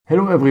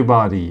Hello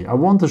everybody, I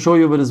want to show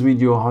you with this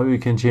video how you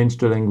can change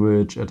the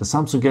language at the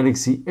Samsung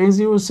Galaxy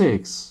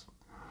A06.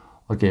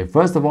 Okay,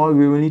 first of all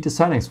we will need the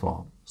settings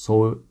for.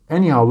 So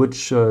anyhow,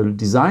 which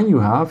design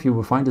you have, you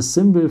will find a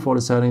symbol for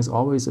the settings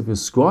always if you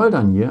scroll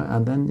down here,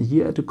 and then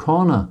here at the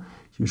corner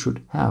you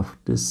should have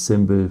this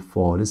symbol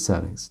for the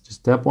settings.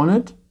 Just tap on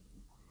it.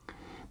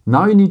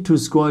 Now you need to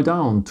scroll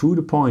down to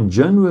the point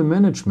General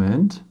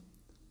Management.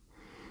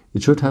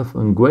 It should have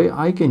a gray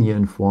icon here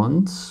in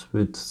front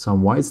with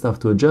some white stuff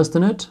to adjust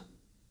in it.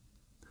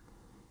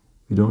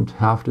 If you don't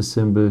have the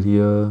symbol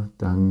here,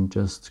 then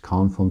just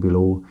count from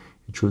below.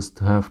 It should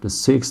have the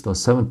 6th or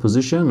 7th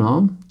position.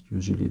 Huh?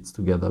 Usually it's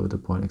together with the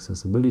point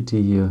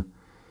accessibility here.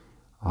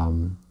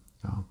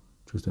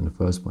 Just in the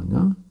first one,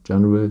 yeah?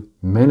 General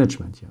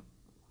Management here.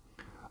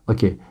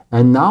 Okay,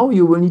 and now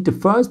you will need the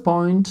first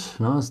point.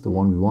 That's the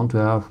one we want to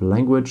have,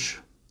 language.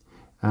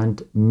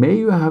 And may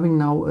you having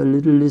now a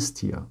little list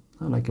here,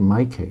 like in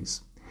my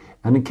case.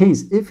 And in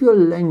case if your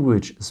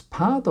language is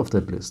part of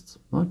that list,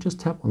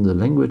 just tap on the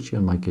language here,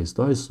 in my case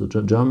Deutsch, so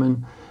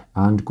German,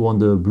 and go on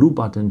the blue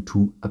button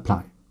to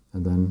apply.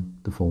 And then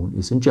the phone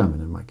is in German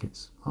in my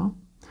case.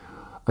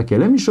 Okay,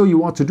 let me show you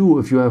what to do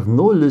if you have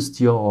no list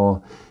here,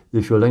 or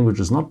if your language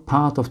is not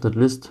part of that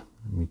list.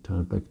 Let me turn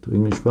it back to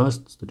English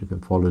first so that you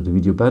can follow the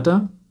video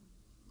better.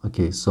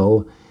 Okay,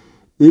 so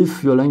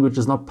if your language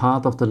is not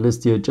part of the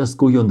list here, just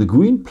go here on the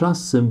green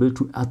plus symbol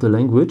to add the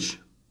language.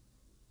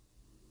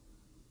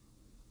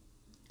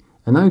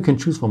 And now you can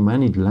choose from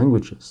many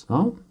languages.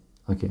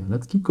 Okay,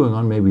 let's keep going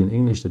on, maybe in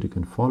English, that you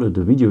can follow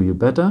the video here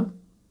better.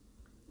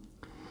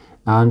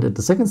 And at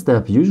the second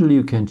step, usually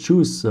you can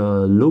choose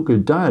local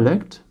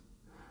dialect.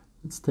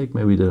 Let's take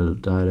maybe the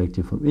dialect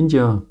here from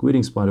India.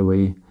 Greetings, by the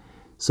way.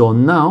 So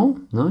now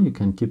you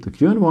can keep the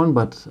current one,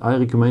 but I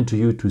recommend to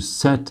you to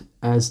set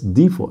as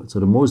default. So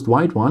the most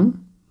wide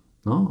one,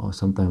 or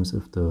sometimes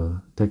if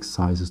the text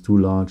size is too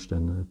large,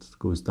 then it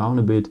goes down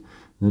a bit.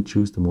 And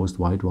choose the most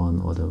wide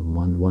one, or the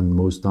one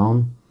most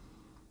down.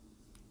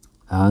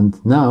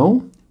 And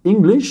now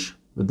English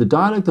with the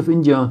dialect of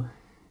India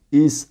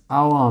is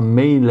our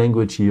main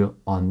language here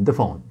on the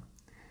phone.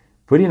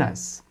 Pretty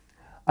nice.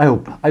 I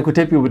hope I could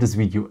help you with this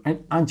video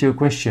and answer your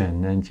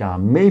question. And yeah,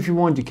 maybe if you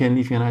want, you can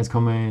leave me a nice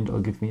comment or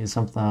give me a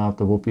thumbs up.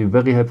 That would be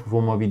very helpful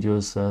for more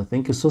videos.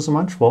 Thank you so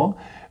much for.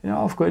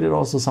 I've created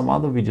also some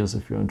other videos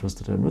if you're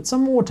interested in, with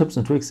some more tips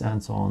and tricks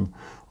and so on.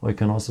 Or you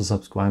can also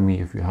subscribe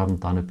me if you haven't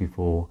done it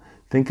before.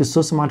 Thank you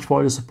so much for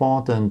all your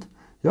support, and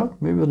yeah,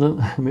 maybe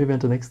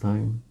until next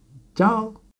time. Ciao.